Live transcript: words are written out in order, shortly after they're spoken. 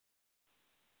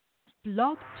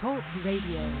Blog Talk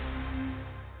Radio.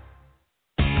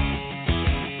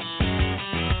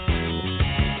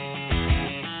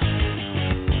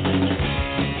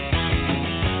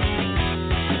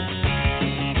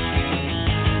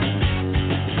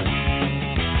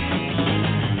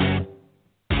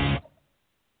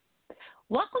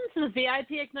 Welcome to the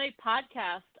VIP Ignite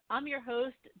podcast. I'm your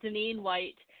host, Deneen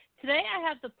White. Today I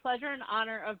have the pleasure and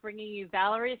honor of bringing you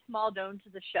Valerie Smaldone to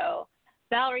the show.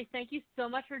 Valerie, thank you so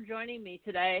much for joining me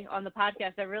today on the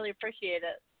podcast. I really appreciate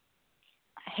it.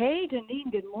 Hey,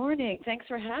 Deneen, good morning. Thanks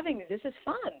for having me. This is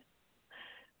fun.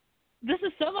 This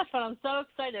is so much fun. I'm so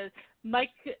excited. Mike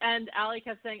and Allie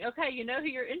kept saying, okay, you know who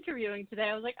you're interviewing today.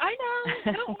 I was like, I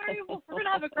know. Don't worry. We're going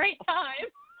to have a great time.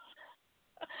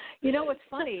 You know what's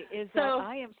funny is that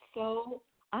I'm so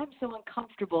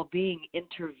uncomfortable being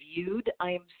interviewed.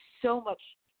 I am so much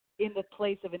in the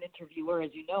place of an interviewer.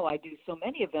 As you know, I do so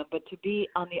many of them, but to be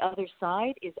on the other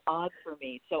side is odd for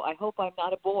me. So I hope I'm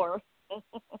not a bore.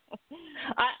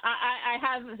 I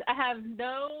have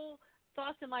no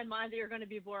thoughts in my mind that you're going to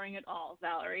be boring at all,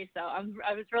 Valerie. So I've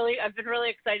been really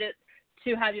excited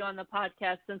to have you on the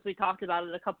podcast since we talked about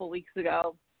it a couple weeks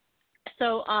ago.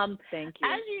 So, thank you.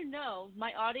 As you know,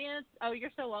 my audience,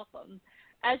 you're so welcome.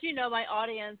 As you know, my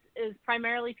audience is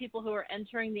primarily people who are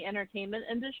entering the entertainment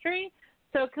industry.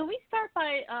 So can we start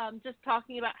by just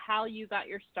talking about how you got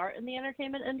your start in the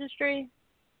entertainment industry?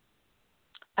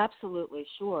 Absolutely,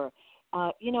 sure.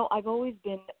 I've always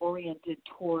been oriented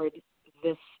toward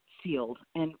this field,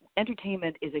 and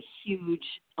entertainment is a huge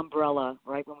umbrella,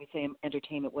 right? When we say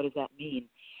entertainment, what does that mean?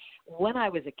 When I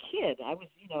was a kid, I was,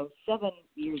 7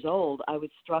 years old, I was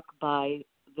struck by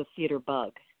the theater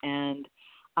bug, and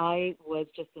I was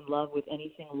just in love with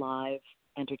anything live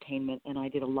entertainment, and I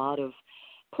did a lot of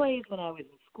plays when I was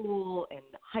in school, in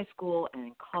high school, and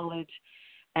in college,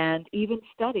 and even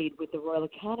studied with the Royal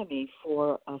Academy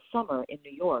for a summer in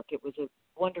New York. It was a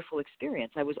wonderful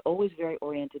experience. I was always very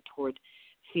oriented toward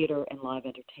theater and live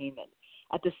entertainment.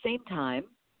 At the same time,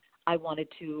 I wanted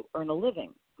to earn a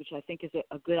living, which I think is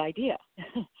a good idea.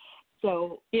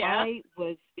 So I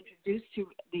was introduced to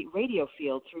the radio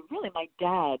field through really my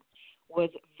dad was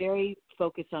very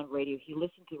focused on radio. He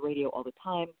listened to radio all the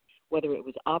time, whether it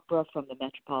was opera from the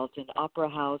Metropolitan Opera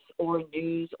House or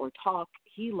news or talk.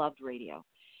 He loved radio.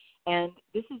 And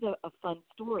this is a fun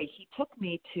story. He took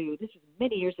me to, this was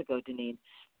many years ago, Deneen,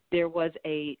 there was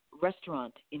a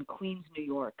restaurant in Queens, New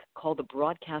York called the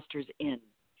Broadcasters Inn.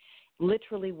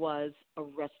 Literally was a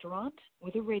restaurant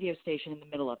with a radio station in the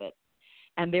middle of it.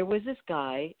 And there was this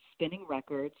guy spinning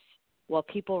records while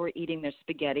people were eating their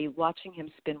spaghetti, watching him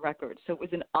spin records. So it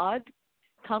was an odd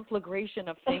conflagration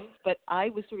of things, but I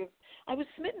was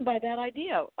smitten by that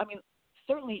idea. I mean,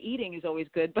 certainly eating is always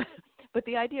good, but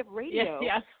the idea of radio,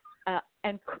 yes.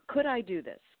 And could I do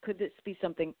this? Could this be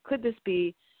something? Could this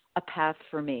be a path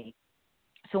for me?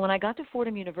 So when I got to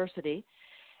Fordham University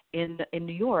in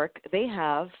New York, they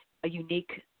have a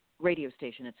unique radio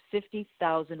station. It's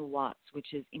 50,000 watts,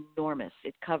 which is enormous.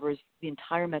 It covers the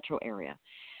entire metro area.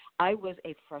 I was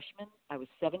a freshman. I was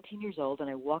 17 years old, and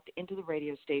I walked into the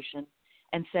radio station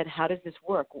and said, how does this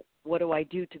work? What do I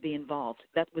do to be involved?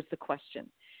 That was the question.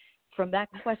 From that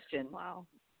question,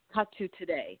 cut to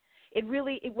today. It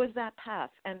was that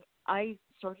path. And I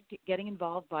started getting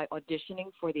involved by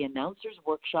auditioning for the announcer's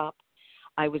workshop.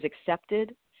 I was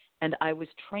accepted, and I was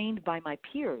trained by my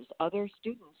peers. Other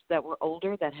students that were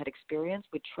older, that had experience,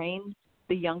 would train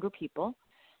the younger people.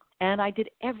 And I did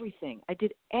everything. I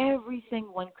did everything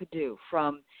one could do,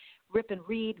 from rip and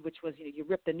read, which was, you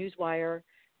rip the newswire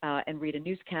and read a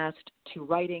newscast, to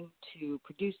writing, to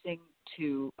producing,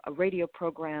 to a radio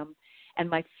program. And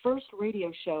my first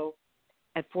radio show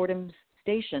at Fordham's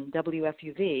station,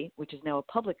 WFUV, which is now a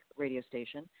public radio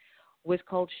station, was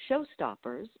called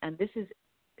Showstoppers. And this is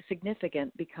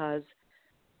significant because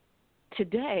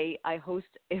today I host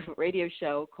a radio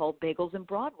show called Bagels and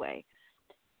Broadway.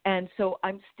 And so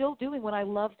I'm still doing what I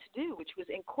love to do, which was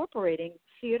incorporating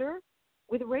theater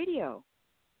with radio.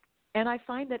 And I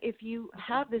find that if you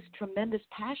have this tremendous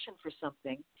passion for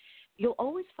something, you'll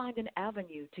always find an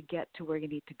avenue to get to where you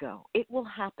need to go. It will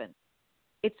happen.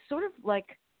 It's sort of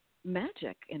like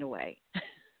magic in a way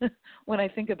when I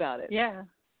think about it. Yeah.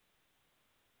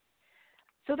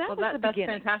 So that was the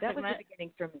beginning. Fantastic. That was the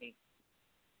beginning for me.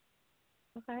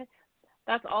 Okay.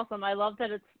 That's awesome. I love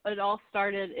that it all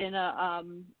started in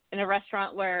a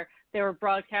restaurant where they were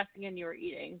broadcasting and you were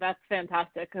eating. That's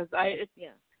fantastic because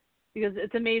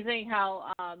it's amazing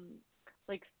how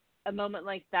like a moment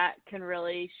like that can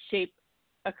really shape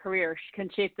a career, can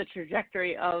shape the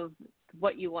trajectory of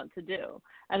what you want to do.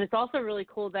 And it's also really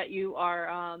cool that you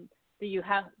are that you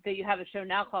have a show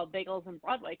now called Bagels and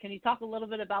Broadway. Can you talk a little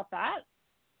bit about that?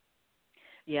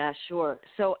 Yeah, sure.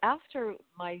 So after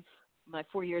my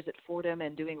 4 years at Fordham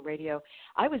and doing radio,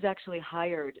 I was actually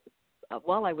hired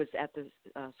while I was at the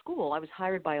school. I was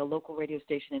hired by a local radio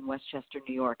station in Westchester,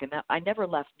 New York, and I never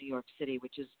left New York City,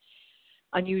 which is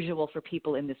unusual for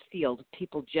people in this field.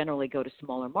 People generally go to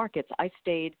smaller markets. I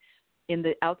stayed in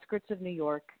the outskirts of New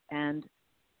York, and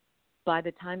by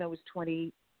the time I was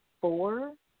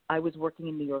 24, I was working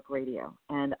in New York radio,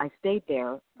 and I stayed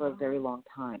there for a very long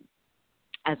time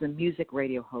as a music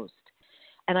radio host.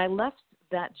 And I left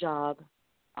that job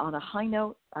on a high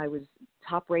note. I was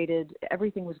top rated.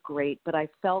 Everything was great, but I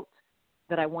felt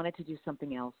that I wanted to do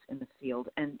something else in the field.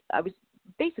 And I was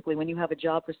basically, when you have a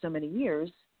job for so many years,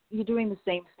 you're doing the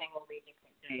same thing only a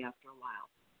different day after a while.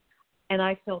 And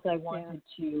I felt I wanted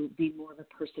to be more of a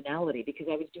personality because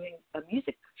I was doing a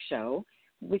music show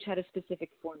which had a specific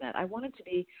format. I wanted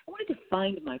to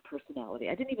find my personality.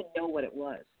 I didn't even know what it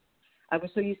was. I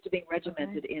was so used to being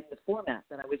regimented in the format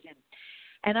that I was in.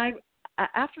 And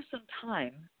after some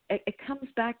time, it comes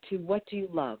back to, what do you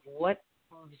love? What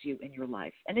moves you in your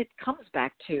life? And it comes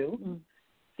back to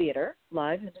theater,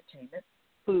 live entertainment,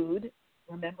 food.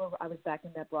 Remember, I was back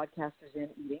in that Broadcasters Inn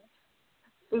eating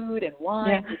food and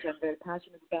wine, which I'm very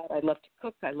passionate about. I love to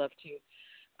cook. I love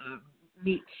to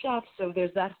meet chefs. So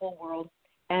there's that whole world.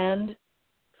 And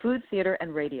food, theater,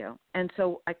 and radio. And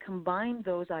so I combined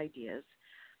those ideas,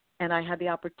 and I had the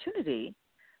opportunity,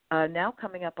 now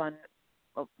coming up on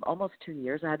almost 2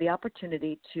 years, I had the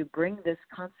opportunity to bring this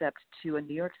concept to a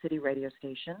New York City radio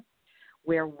station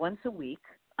where once a week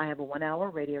I have a 1-hour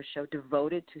radio show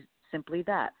devoted to simply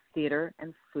that, theater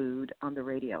and food on the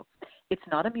radio. It's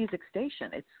not a music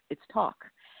station. It's talk.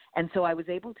 And so I was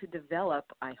able to develop,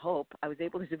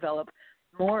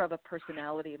 more of a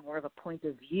personality and more of a point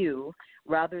of view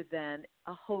rather than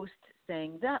a host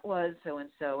saying that was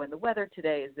so-and-so and the weather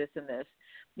today is this and this.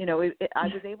 You know, I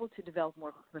was able to develop more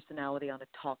of a personality on a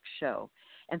talk show.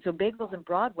 And so Bagels and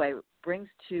Broadway brings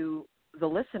to the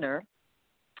listener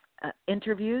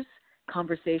interviews,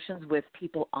 conversations with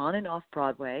people on and off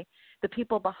Broadway, the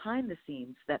people behind the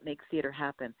scenes that make theater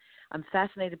happen. I'm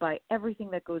fascinated by everything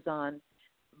that goes on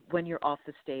when you're off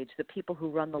the stage, the people who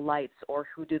run the lights or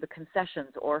who do the concessions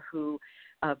or who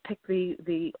pick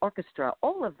the orchestra.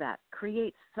 All of that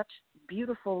creates such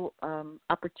beautiful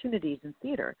opportunities in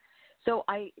theater. So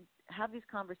I have these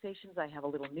conversations. I have a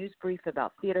little news brief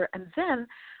about theater, and then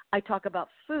I talk about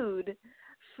food,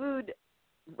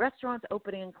 restaurants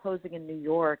opening and closing in New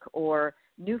York, or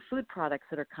new food products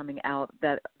that are coming out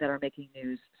that are making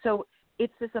news. So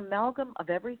it's this amalgam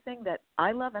of everything that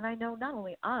I love, and I know not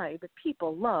only I, but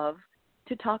people love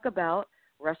to talk about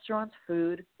restaurants,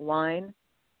 food, wine,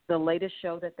 the latest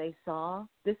show that they saw.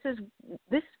 This is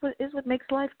what makes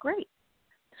life great.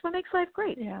 It's what makes life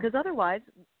great. Because otherwise,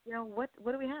 you know, what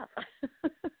do we have?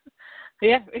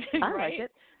 I like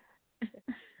it.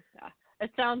 It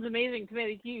sounds amazing to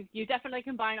me. You definitely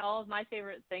combine all of my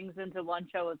favorite things into one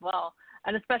show as well.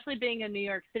 And especially being in New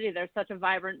York City, there's such a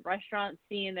vibrant restaurant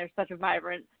scene. There's such a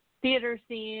vibrant theater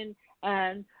scene.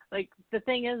 And, like, the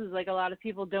thing is like, a lot of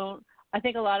people don't – I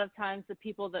think a lot of times the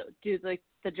people that do, like,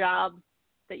 the jobs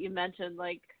that you mentioned,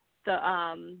 like the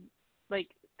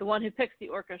one who picks the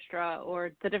orchestra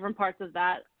or the different parts of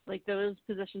that, like, those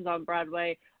positions on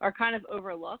Broadway are kind of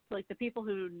overlooked. Like, the people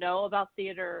who know about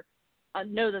theater –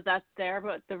 know that that's there,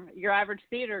 but your average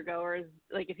theater goer is,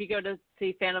 like, if you go to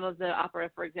see Phantom of the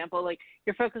Opera, for example, like,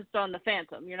 you're focused on the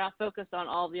Phantom. You're not focused on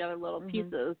all the other little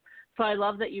pieces. So I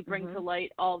love that you bring to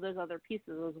light all those other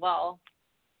pieces as well.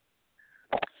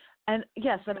 And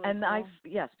yes, really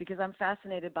because I'm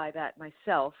fascinated by that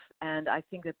myself, and I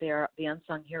think that they're the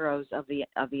unsung heroes of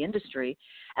the industry.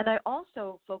 And I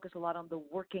also focus a lot on the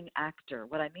working actor.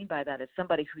 What I mean by that is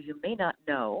somebody who you may not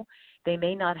know, they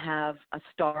may not have a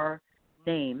star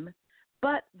name,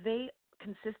 but they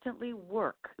consistently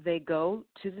work. They go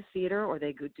to the theater or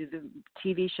they go to the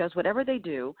TV shows, whatever they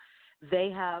do, they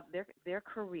have their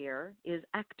career is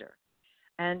actor.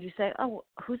 And you say, oh,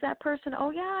 who's that person?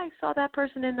 Oh, yeah, I saw that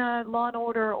person in Law and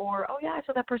Order, or, oh, yeah, I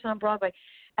saw that person on Broadway.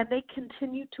 And they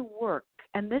continue to work.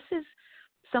 And this is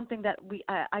something that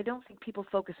I don't think people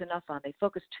focus enough on. They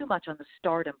focus too much on the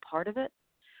stardom part of it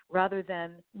rather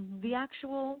than the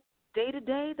actual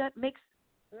day-to-day that makes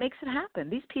it happen.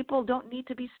 These people don't need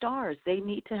to be stars. They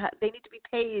need to be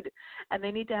paid, and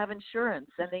they need to have insurance,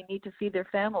 and they need to feed their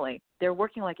family. They're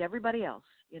working like everybody else,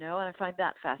 you know, and I find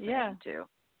that fascinating too.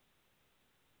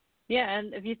 Yeah,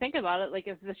 and if you think about it, like,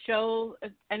 if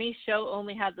any show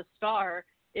only had the star,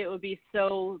 it would be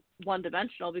so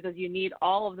one-dimensional because you need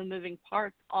all of the moving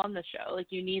parts on the show. Like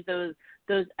you need those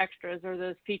extras or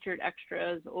those featured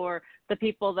extras or the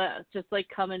people that just like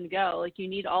come and go. Like you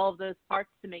need all of those parts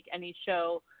to make any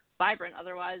show vibrant.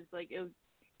 Otherwise, like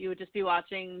you would just be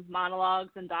watching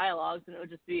monologues and dialogues, and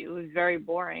it was very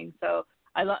boring. So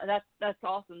that's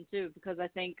awesome too, because I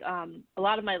think a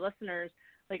lot of my listeners,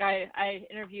 like I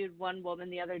interviewed one woman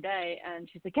the other day, and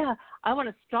she's like, yeah, I want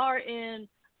to star in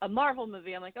a Marvel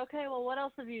movie. I'm like, okay, well, what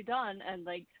else have you done? And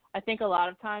like, I think a lot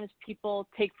of times people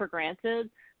take for granted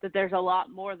that there's a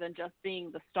lot more than just being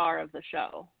the star of the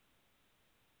show.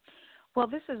 Well,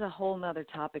 this is a whole nother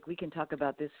topic. We can talk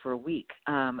about this for a week.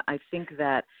 I think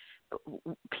that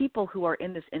people who are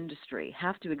in this industry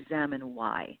have to examine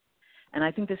why. And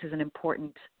I think this is an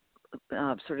important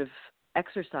sort of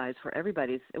exercise for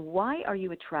everybody. Why are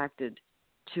you attracted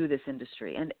to this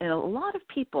industry? And a lot of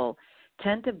people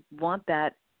tend to want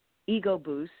that ego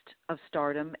boost of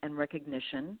stardom and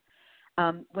recognition,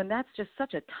 when that's just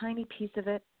such a tiny piece of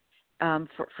it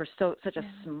for such a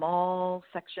small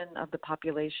section of the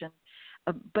population.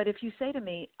 But if you say to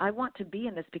me, I want to be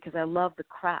in this because I love the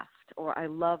craft or I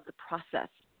love the process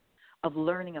of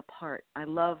learning a part, I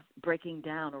love breaking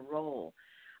down a role,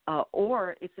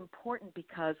 or it's important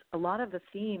because a lot of the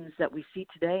themes that we see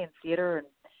today in theater and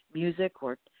music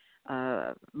or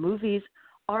movies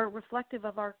are reflective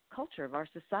of our culture, of our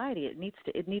society. It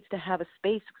needs to have a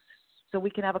space so we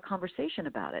can have a conversation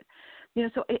about it. You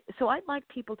know, so I'd like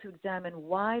people to examine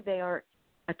why they are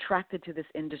attracted to this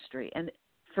industry. And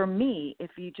for me,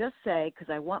 if you just say,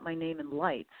 because I want my name in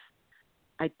lights,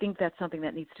 I think that's something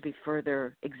that needs to be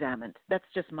further examined. That's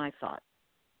just my thought.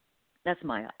 That's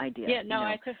my idea. Yeah, no, you know?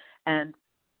 I just. And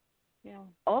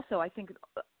also, I think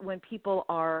when people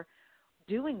are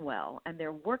doing well and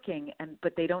they're working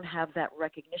but they don't have that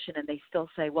recognition and they still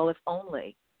say, well, if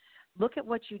only. Look at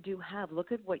what you do have.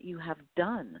 Look at what you have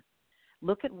done.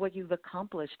 Look at what you've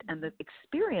accomplished and the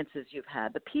experiences you've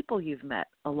had, the people you've met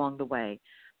along the way.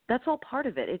 That's all part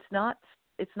of it. It's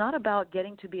not about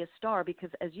getting to be a star because,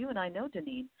 as you and I know,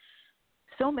 Deneen,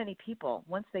 so many people,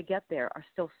 once they get there, are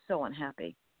still so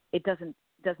unhappy. It does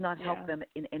not help them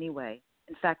in any way.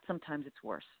 In fact, sometimes it's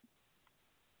worse.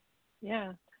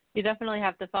 Yeah. You definitely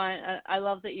have to find, I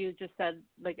love that you just said,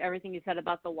 like, everything you said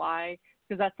about the why,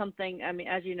 because that's something, I mean,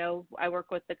 as you know, I work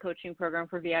with the coaching program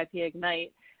for VIP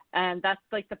Ignite, and that's,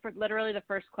 like, literally the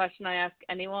first question I ask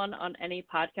anyone on any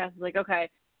podcast is, like, okay,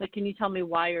 like, can you tell me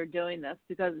why you're doing this?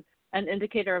 Because an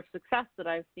indicator of success that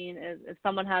I've seen is if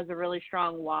someone has a really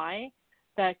strong why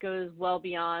that goes well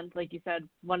beyond, like you said,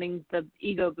 wanting the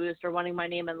ego boost or wanting my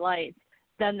name in lights,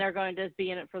 then they're going to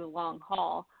be in it for the long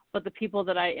haul. But the people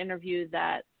that I interview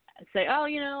that say, oh,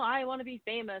 you know, I want to be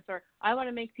famous or I want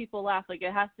to make people laugh, like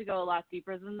it has to go a lot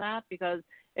deeper than that, because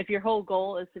if your whole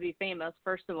goal is to be famous,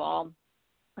 first of all,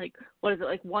 like what is it,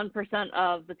 like 1%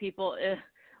 of the people,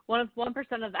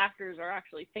 1% of actors are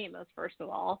actually famous, first of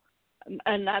all,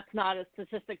 and that's not a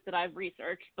statistic that I've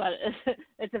researched, but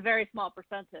it's a very small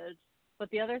percentage. But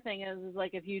the other thing is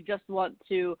like if you just want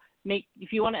to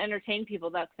if you want to entertain people,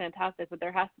 that's fantastic, but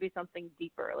there has to be something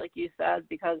deeper, like you said,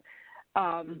 because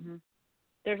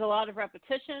there's a lot of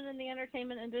repetition in the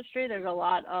entertainment industry. There's a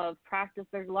lot of practice.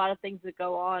 There's a lot of things that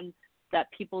go on that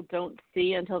people don't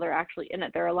see until they're actually in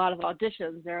it. There are a lot of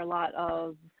auditions. There are a lot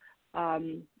of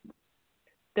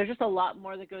there's just a lot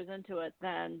more that goes into it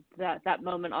than that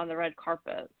moment on the red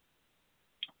carpet.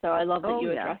 So I love that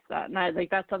you address that. And I think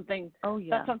that's something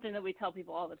that's something that we tell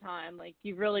people all the time. Like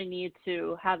you really need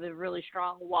to have a really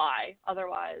strong why.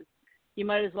 Otherwise, you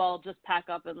might as well just pack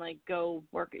up and like go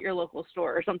work at your local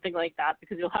store or something like that,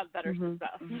 because you'll have better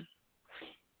success.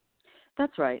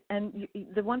 That's right. And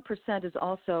the 1% is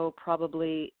also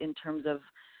probably in terms of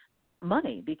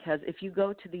money, because if you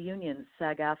go to the unions,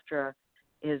 SAG-AFTRA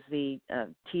is the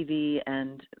TV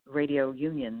and radio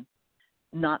union,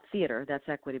 not theater, that's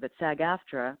equity, but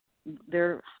SAG-AFTRA,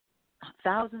 there are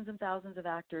thousands and thousands of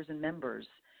actors and members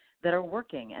that are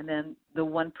working. And then the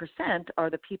 1% are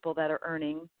the people that are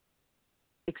earning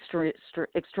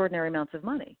extraordinary amounts of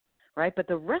money, right? But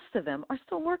the rest of them are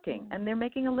still working and they're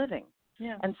making a living.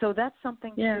 Yeah. And so that's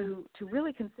something to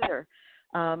really consider.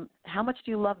 How much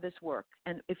do you love this work?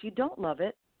 And if you don't love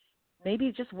it,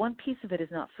 maybe just one piece of it is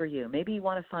not for you. Maybe you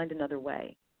want to find another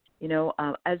way. You know,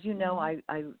 as you know,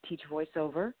 I teach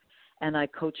voiceover and I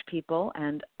coach people,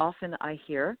 and often I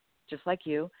hear, just like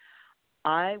you,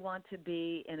 I want to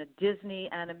be in a Disney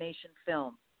animation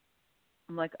film.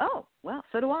 I'm like, oh, well,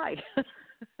 so do I.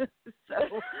 So,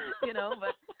 you know,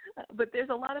 but there's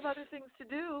a lot of other things to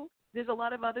do. There's a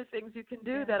lot of other things you can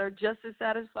do that are just as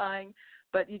satisfying,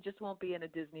 but you just won't be in a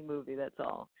Disney movie, that's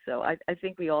all. So I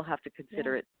think we all have to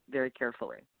consider it very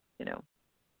carefully, you know.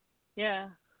 Yeah.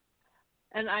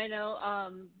 And I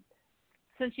know,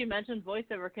 since you mentioned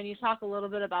voiceover, can you talk a little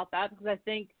bit about that? Because I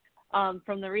think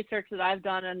from the research that I've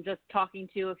done and just talking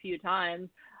to you a few times,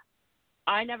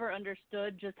 I never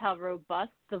understood just how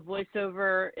robust the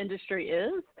voiceover industry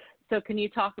is. So can you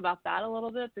talk about that a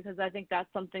little bit? Because I think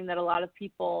that's something that a lot of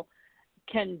people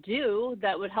can do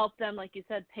that would help them, like you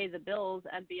said, pay the bills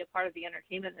and be a part of the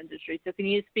entertainment industry. So can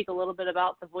you speak a little bit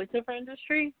about the voiceover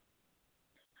industry?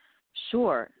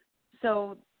 Sure.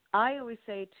 So I always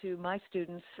say to my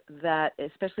students that,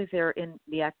 especially if they're in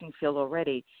the acting field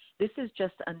already, this is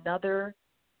just another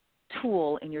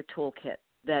tool in your toolkit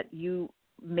that you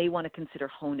may want to consider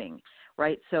honing,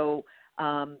 right? So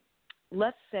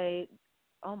let's say,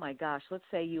 oh my gosh, let's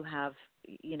say you have,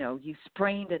 you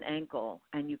sprained an ankle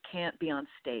and you can't be on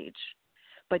stage,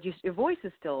 but your voice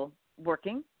is still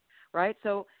working, right?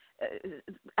 So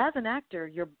as an actor,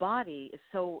 your body is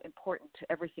so important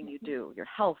to everything you do, your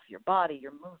health, your body,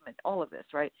 your movement, all of this,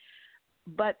 right?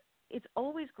 But it's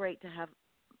always great to have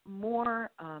more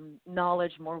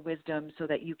knowledge, more wisdom so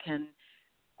that you can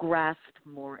grasp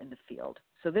more in the field.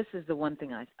 So this is the one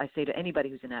thing I say to anybody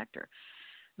who's an actor.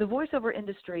 The voiceover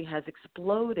industry has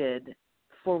exploded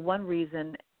for one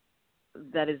reason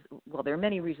that is, well, there are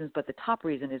many reasons, but the top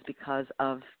reason is because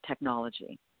of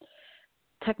technology.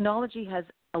 Technology has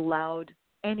allowed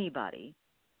anybody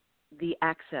the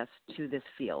access to this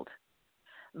field.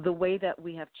 The way that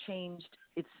we have changed,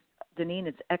 Deneen,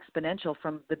 it's exponential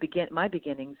from my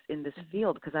beginnings in this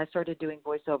field, because I started doing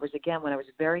voiceovers again when I was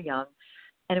very young,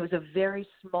 and it was a very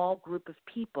small group of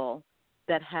people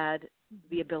that had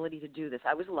the ability to do this.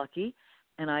 I was lucky,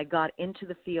 and I got into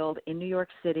the field in New York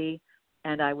City,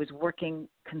 and I was working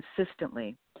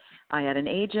consistently. I had an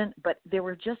agent, but there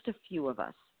were just a few of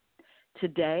us.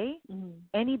 Today,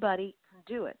 anybody can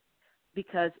do it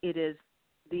because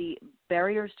the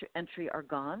barriers to entry are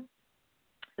gone.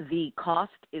 The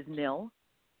cost is nil,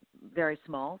 very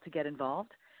small to get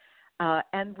involved.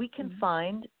 And we can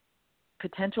find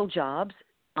potential jobs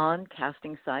on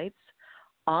casting sites,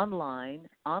 online,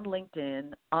 on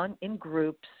LinkedIn, in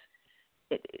groups,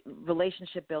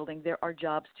 relationship building. There are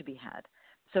jobs to be had.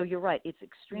 So you're right, it's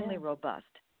extremely robust.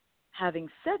 Having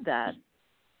said that,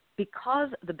 because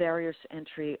the barriers to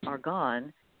entry are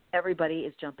gone, everybody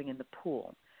is jumping in the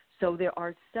pool. So there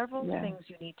are several things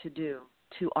you need to do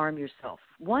to arm yourself.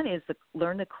 One is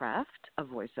learn the craft of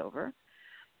voiceover.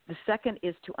 The second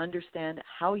is to understand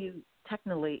how you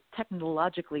technically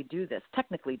do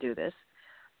this.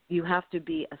 You have to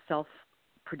be a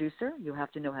self-producer. You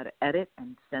have to know how to edit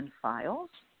and send files,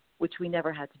 which we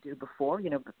never had to do before.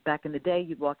 Back in the day,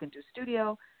 you'd walk into a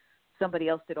studio, somebody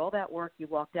else did all that work, you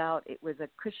walked out, it was a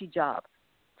cushy job.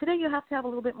 Today you have to have a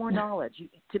little bit more knowledge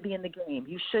to be in the game.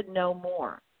 You should know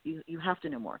more. You have to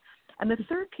know more. And the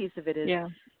third piece of it is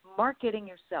marketing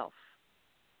yourself.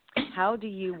 How do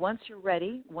you, once you're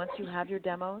ready, once you have your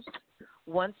demos,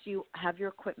 once you have your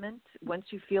equipment, once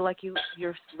you feel like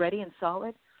you're ready and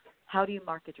solid, how do you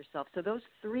market yourself? So those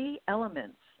three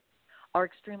elements are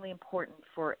extremely important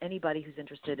for anybody who's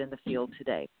interested in the field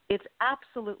today. It's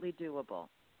absolutely doable.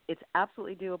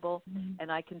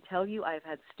 And I can tell you I've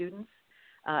had students,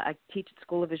 I teach at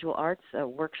School of Visual Arts, a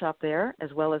workshop there,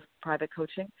 as well as private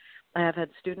coaching. I have had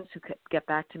students who get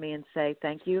back to me and say,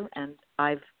 thank you, and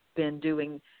I've been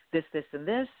doing this, this, and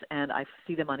this, and I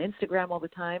see them on Instagram all the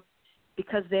time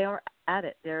because they are at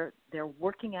it. They're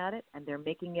working at it, and they're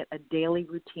making it a daily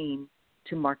routine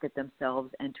to market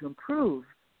themselves and to improve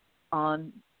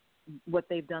on what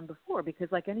they've done before, because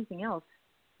like anything else,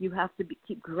 you have to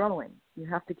keep growing. You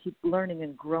have to keep learning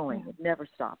and growing. It never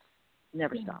stops.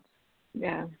 Stops.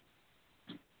 Yeah.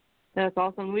 That's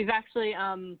awesome. We've actually,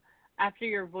 after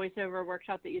your voiceover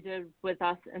workshop that you did with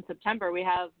us in September, we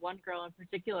have one girl in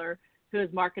particular who is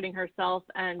marketing herself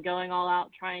and going all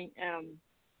out trying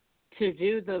to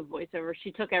do the voiceover.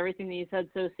 She took everything that you said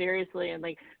so seriously, and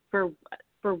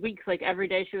for weeks, every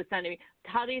day she was sending me,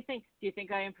 how do you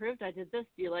think I improved? I did this.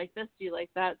 Do you like this? Do you like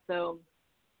that? So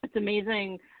it's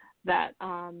amazing that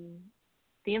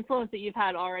the influence that you've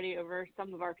had already over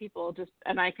some of our people,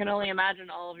 and I can only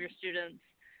imagine all of your students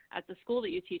at the school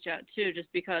that you teach at too,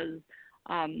 just because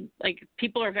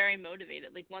people are very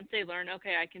motivated. Once they learn,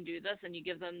 okay, I can do this, and you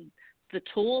give them the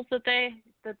tools that they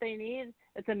need,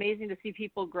 it's amazing to see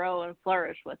people grow and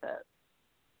flourish with it.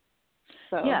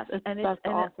 So yes, that's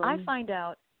awesome. I find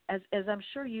out, as I'm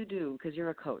sure you do because you're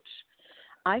a coach,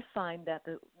 I find that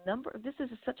this is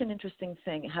such an interesting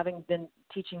thing, having been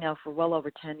teaching now for well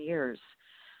over 10 years.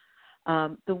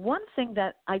 The one thing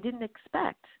that I didn't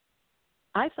expect,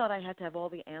 I thought I had to have all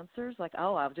the answers, like,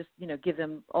 I'll just, give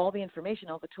them all the information,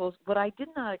 all the tools. What I did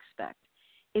not expect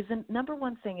is the number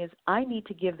one thing is I need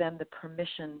to give them the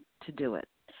permission to do it,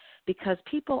 because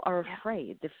people are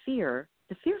afraid. The fear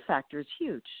factor is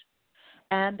huge,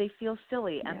 and they feel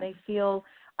silly, and they feel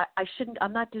I shouldn't,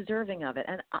 I'm not deserving of it.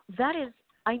 And that is,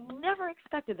 I never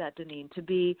expected that, Deneen, to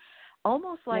be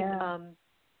almost like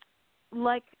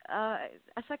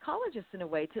a psychologist in a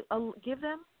way, to give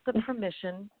them the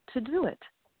permission to do it.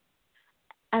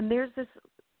 And there's this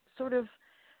sort of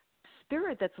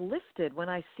spirit that's lifted when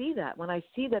I see that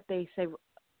they say,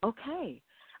 okay,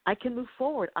 I can move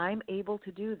forward. I'm able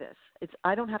to do this.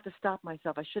 I don't have to stop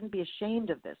myself. I shouldn't be ashamed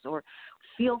of this or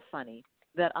feel funny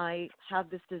that I have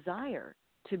this desire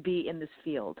to be in this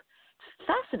field. It's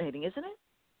fascinating, isn't it?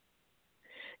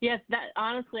 Yes, that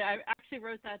honestly, I actually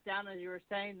wrote that down as you were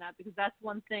saying that, because that's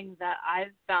one thing that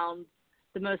I've found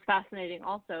the most fascinating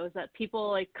also, is that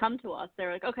people come to us.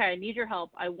 They're like, okay, I need your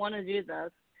help. I want to do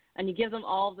this. And you give them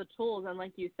all the tools. And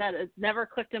like you said, it's never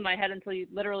clicked in my head until you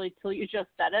just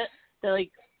said it. They're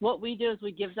like, what we do is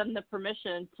we give them the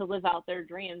permission to live out their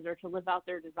dreams or to live out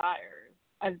their desires.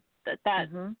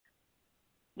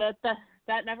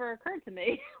 That never occurred to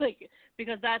me,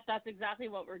 because that's exactly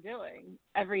what we're doing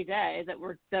every day, that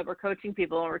we're coaching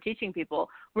people and we're teaching people.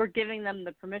 We're giving them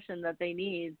the permission that they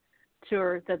need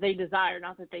that they desire,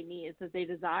 not that they need, that they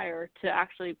desire to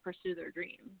actually pursue their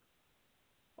dreams.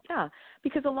 Yeah,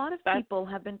 because a lot of people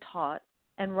have been taught,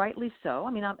 and rightly so.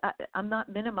 I mean, I'm not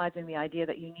minimizing the idea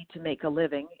that you need to make a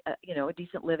living, a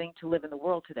decent living to live in the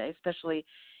world today, especially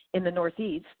in the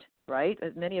Northeast, right?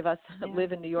 As many of us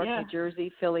live in New York, New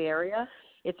Jersey, Philly area.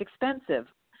 It's expensive.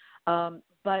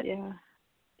 But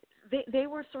they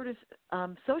were sort of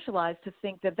socialized to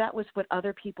think that was what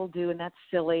other people do, and that's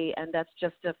silly, and that's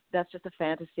just a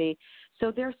fantasy.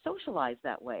 So they're socialized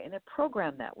that way, and they're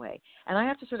programmed that way. And I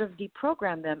have to sort of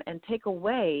deprogram them and take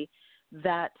away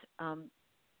that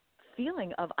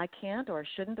feeling of I can't, or I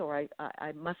shouldn't, or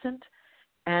I mustn't,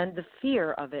 and the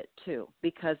fear of it too,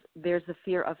 because there's the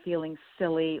fear of feeling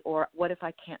silly, or what if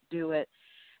I can't do it?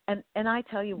 And I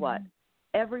tell you what,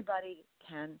 everybody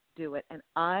can do it, and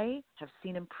I have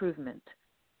seen improvement.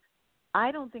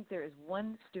 I don't think there is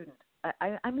one student,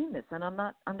 I mean this, and I'm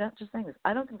not just saying this,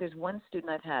 I don't think there's one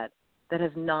student I've had that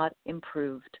has not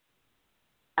improved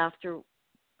after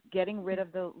getting rid of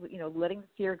letting the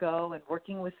fear go and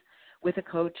working with a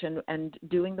coach and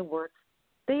doing the work.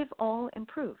 They've all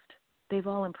improved. They've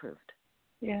all improved.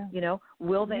 Yeah.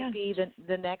 Will they be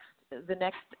the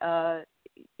next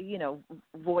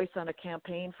voice on a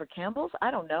campaign for Campbell's?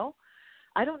 I don't know,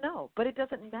 but it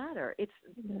doesn't matter. It's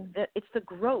the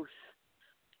growth.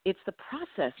 It's the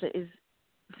process that is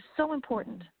so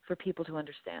important for people to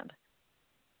understand.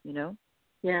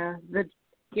 Yeah.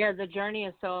 The journey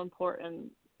is so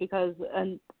important, because,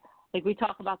 and we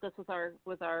talk about this with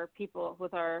our people,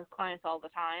 with our clients all the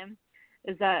time,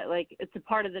 is that it's a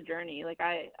part of the journey.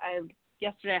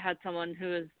 Yesterday I had someone who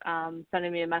was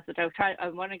sending me a message. I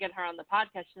want to get her on the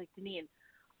podcast. She's like, Deneen,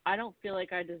 I don't feel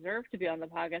like I deserve to be on the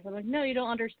podcast. I'm like, no, you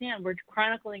don't understand. We're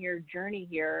chronicling your journey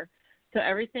here. So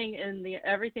everything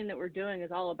that we're doing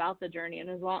is all about the journey. And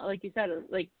as long, like you said,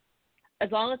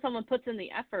 as long as someone puts in the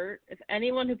effort, if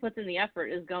anyone who puts in the effort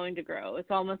is going to grow.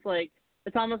 It's almost like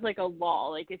a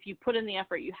law. If you put in the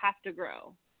effort, you have to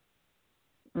grow.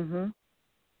 Mhm.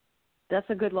 That's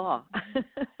a good law.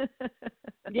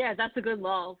 Yeah, that's a good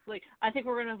law. I think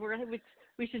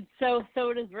we should so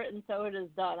it is written, so it is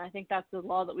done. I think that's the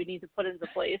law that we need to put into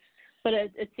place. But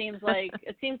it seems like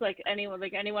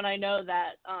anyone I know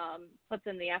that puts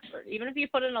in the effort. Even if you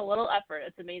put in a little effort,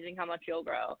 it's amazing how much you'll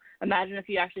grow. Imagine if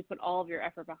you actually put all of your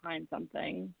effort behind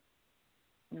something.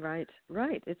 Right.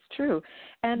 It's true.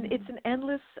 And it's an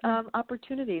endless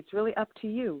opportunity. It's really up to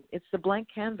you. It's the blank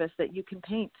canvas that you can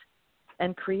paint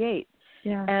and create.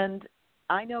 Yeah. And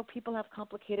I know people have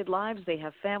complicated lives. They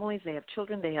have families. They have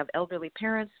children. They have elderly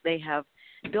parents. They have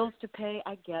bills to pay.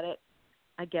 I get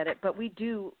it. But we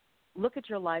do look at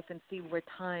your life and see where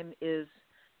time is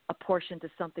apportioned to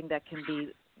something that can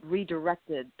be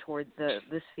redirected toward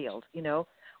this field,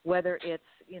 whether it's,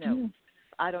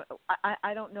 I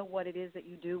don't know what it is that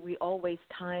you do. We all waste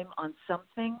time on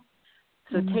something.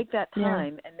 So take that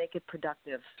time and make it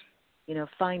productive.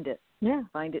 Find it. Yeah.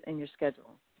 Find it in your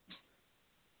schedule.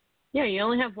 Yeah, you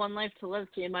only have one life to live,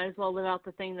 so you might as well live out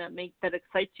the thing that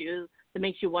excites you, that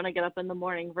makes you want to get up in the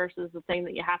morning, versus the thing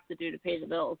that you have to do to pay the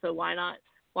bills. So why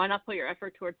not put your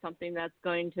effort towards something that's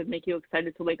going to make you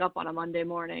excited to wake up on a Monday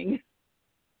morning?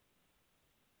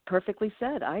 perfectly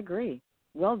said. I agree.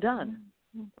 Well done.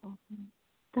 That's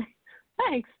awesome.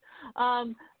 Thanks.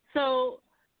 So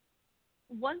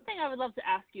one thing I would love to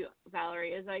ask you,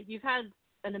 Valerie, is like you've had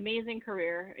an amazing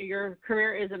career. Your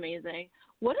career is amazing.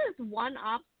 What is one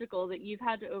obstacle that you've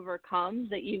had to overcome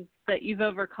that you've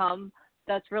overcome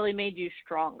that's really made you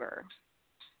stronger?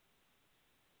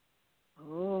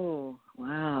 Oh,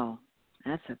 wow.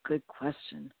 That's a good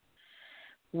question.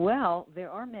 Well,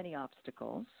 there are many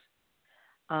obstacles.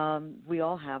 We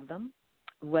all have them,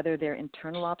 whether they're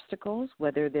internal obstacles,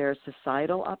 whether they're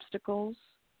societal obstacles.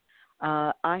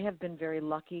 I have been very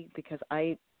lucky because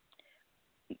as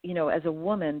a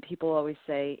woman, people always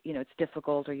say, it's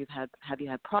difficult or have you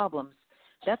had problems?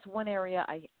 That's one area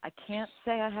I can't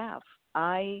say I have.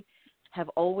 I have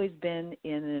always been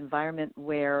in an environment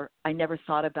where I never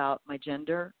thought about my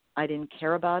gender. I didn't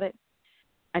care about it.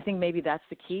 I think maybe that's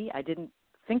the key. I didn't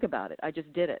think about it. I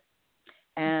just did it.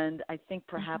 And I think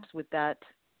perhaps with that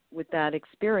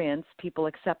experience, people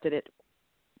accepted it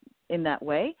in that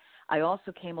way. I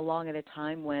also came along at a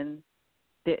time when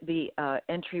the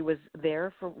entry was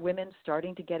there for women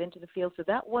starting to get into the field, so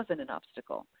that wasn't an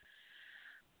obstacle.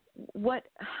 What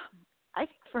I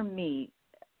think for me,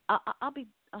 I'll be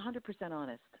 100%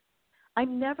 honest.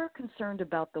 I'm never concerned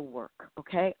about the work,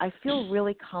 okay? I feel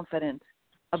really confident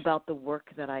about the work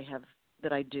that I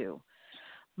do.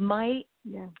 My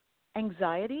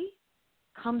anxiety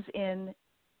comes in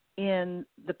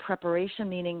the preparation,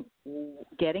 meaning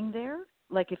getting there,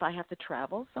 like if I have to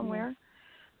travel somewhere,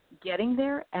 getting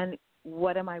there, and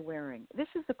what am I wearing? This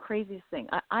is the craziest thing.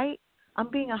 I'm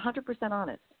being 100%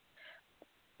 honest.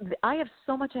 I have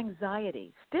so much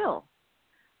anxiety still.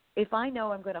 If I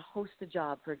know I'm going to host a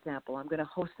job, for example, I'm going to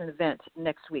host an event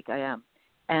next week, I am,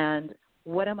 and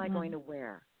what am I going to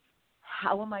wear?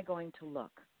 How am I going to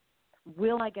look?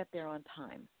 Will I get there on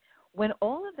time? When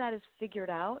all of that is figured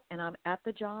out and I'm at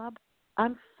the job,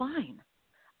 I'm fine.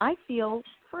 I feel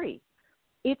free.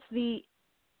 It's the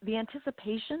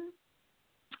anticipation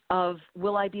of,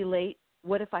 will I be late?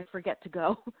 What if I forget to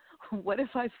go? What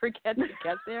if I forget to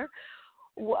get there?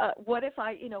 What if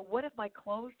what if my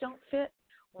clothes don't fit?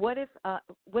 What if,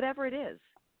 whatever it is,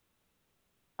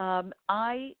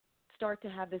 I start to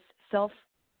have this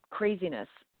self-craziness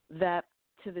that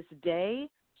to this day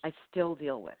I still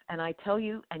deal with. And I tell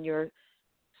you and your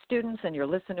students and your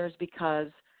listeners, because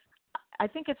I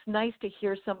think it's nice to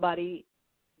hear somebody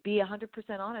be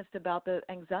 100% honest about the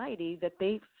anxiety that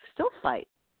they still fight,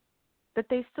 that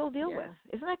they still deal with.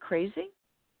 Isn't that crazy?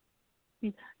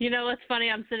 You know what's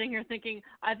funny? I'm sitting here thinking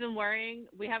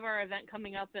we have our event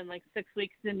coming up in like 6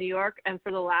 weeks in New York, and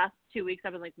for the last 2 weeks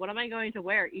I've been like, what am I going to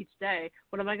wear each day?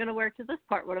 What am I going to wear to this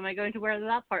part? What am I going to wear to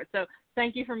that part? So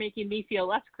thank you for making me feel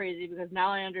less crazy, because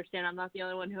now I understand I'm not the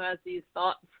only one who has these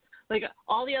thoughts. Like,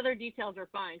 all the other details are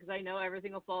fine because I know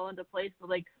everything will fall into place, but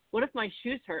like, what if my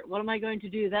shoes hurt? What am I going to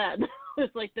do then?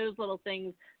 It's like those little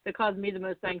things that cause me the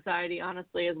most anxiety,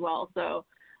 honestly, as well. So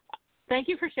thank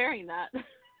you for sharing that.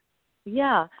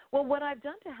 Yeah. Well, what I've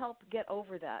done to help get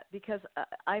over that, because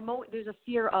there's a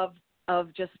fear of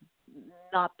just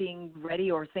not being ready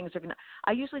or things are going to –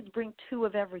 I usually bring 2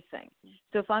 of everything.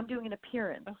 So if I'm doing an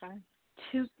appearance,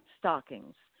 2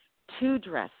 stockings, 2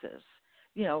 dresses,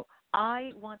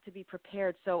 I want to be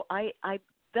prepared. So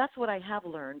that's what I have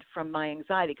learned from my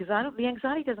anxiety, because the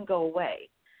anxiety doesn't go away,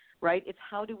 right? It's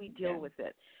how do we deal with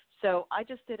it. So I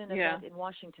just did an event in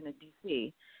Washington,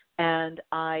 D.C., and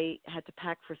I had to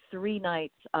pack for 3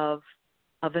 nights of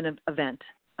an event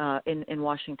in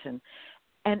Washington.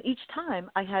 And each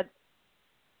time I had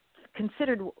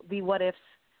considered the what ifs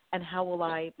and how will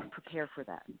I prepare for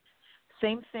that.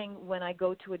 Same thing when I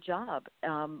go to a job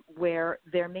where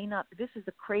there may not – this is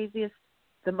the craziest,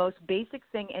 the most basic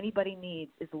thing anybody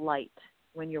needs is light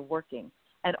when you're working.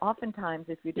 And oftentimes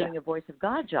if you're doing a Voice of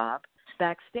God job,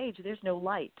 backstage there's no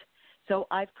light. So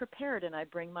I've prepared, and I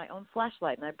bring my own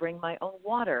flashlight, and I bring my own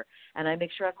water, and I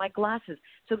make sure I have my glasses.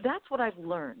 So that's what I've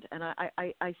learned. And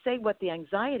I say what the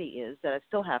anxiety is that I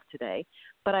still have today,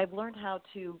 but I've learned how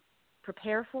to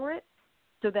prepare for it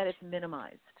so that it's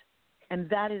minimized. And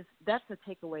that's the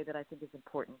takeaway that I think is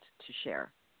important to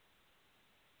share.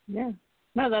 Yeah.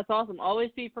 No, that's awesome. Always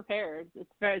be prepared.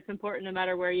 It's important no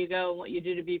matter where you go and what you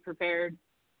do to be prepared.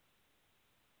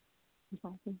 That's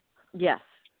awesome. Yes,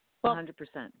 100%.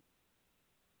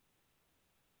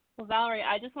 Well, Valerie,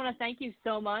 I just want to thank you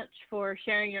so much for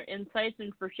sharing your insights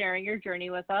and for sharing your journey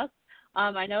with us.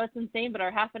 I know it's insane, but our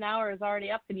half an hour is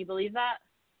already up. Can you believe that?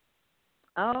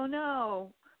 Oh,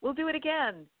 no. We'll do it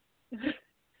again.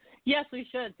 Yes, we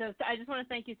should. So I just want to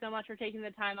thank you so much for taking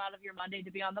the time out of your Monday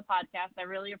to be on the podcast. I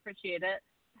really appreciate it.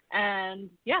 And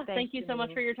thank you so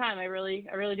much for your time. I really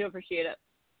do appreciate it.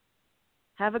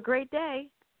 Have a great day.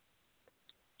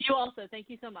 You also. Thank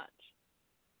you so much.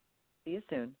 See you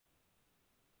soon.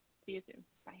 See you soon.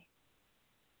 Bye.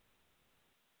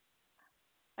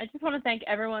 I just want to thank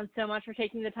everyone so much for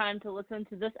taking the time to listen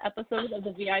to this episode of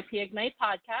the VIP Ignite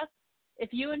podcast. If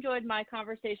you enjoyed my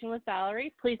conversation with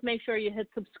Valerie, please make sure you hit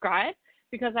subscribe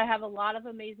because I have a lot of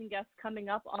amazing guests coming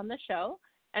up on the show.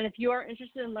 And if you are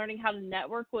interested in learning how to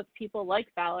network with people like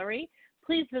Valerie,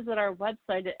 please visit our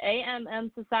website at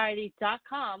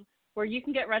ammsociety.com where you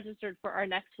can get registered for our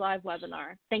next live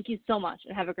webinar. Thank you so much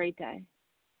and have a great day.